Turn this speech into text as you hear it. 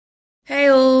Hey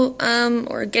all,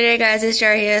 or g'day guys, it's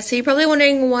Jara here. So you're probably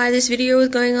wondering why this video is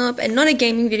going up and not a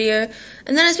gaming video,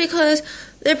 and that is because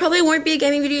there probably won't be a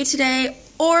gaming video today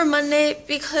or Monday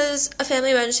because a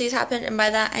family emergency has happened, and by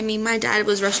that I mean my dad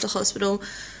was rushed to hospital,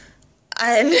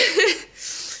 and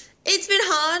it's been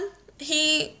hard.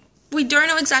 We don't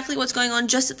know exactly what's going on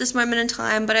just at this moment in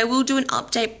time, but I will do an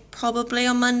update probably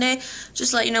on Monday,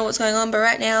 just to let you know what's going on. But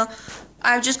right now,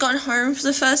 I've just gotten home for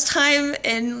the first time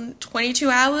in 22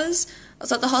 hours. I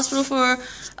was at the hospital for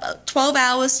 12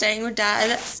 hours staying with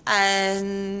Dad,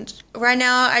 and right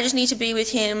now I just need to be with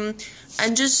him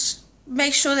and just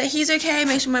make sure that he's okay,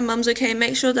 make sure my mum's okay,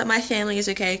 make sure that my family is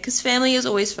okay, because family is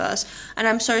always first. And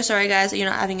I'm so sorry guys that you're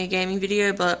not having a gaming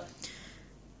video, but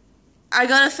I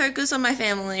gotta focus on my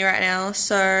family right now.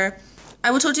 So I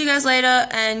will talk to you guys later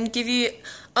and give you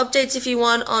updates if you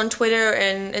want on Twitter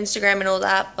and Instagram and all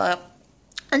that, but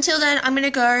until then, I'm going to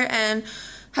go and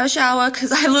have a shower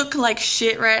because I look like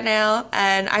shit right now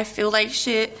and I feel like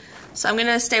shit. So I'm going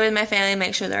to stay with my family and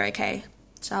make sure they're okay.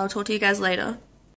 So I'll talk to you guys later.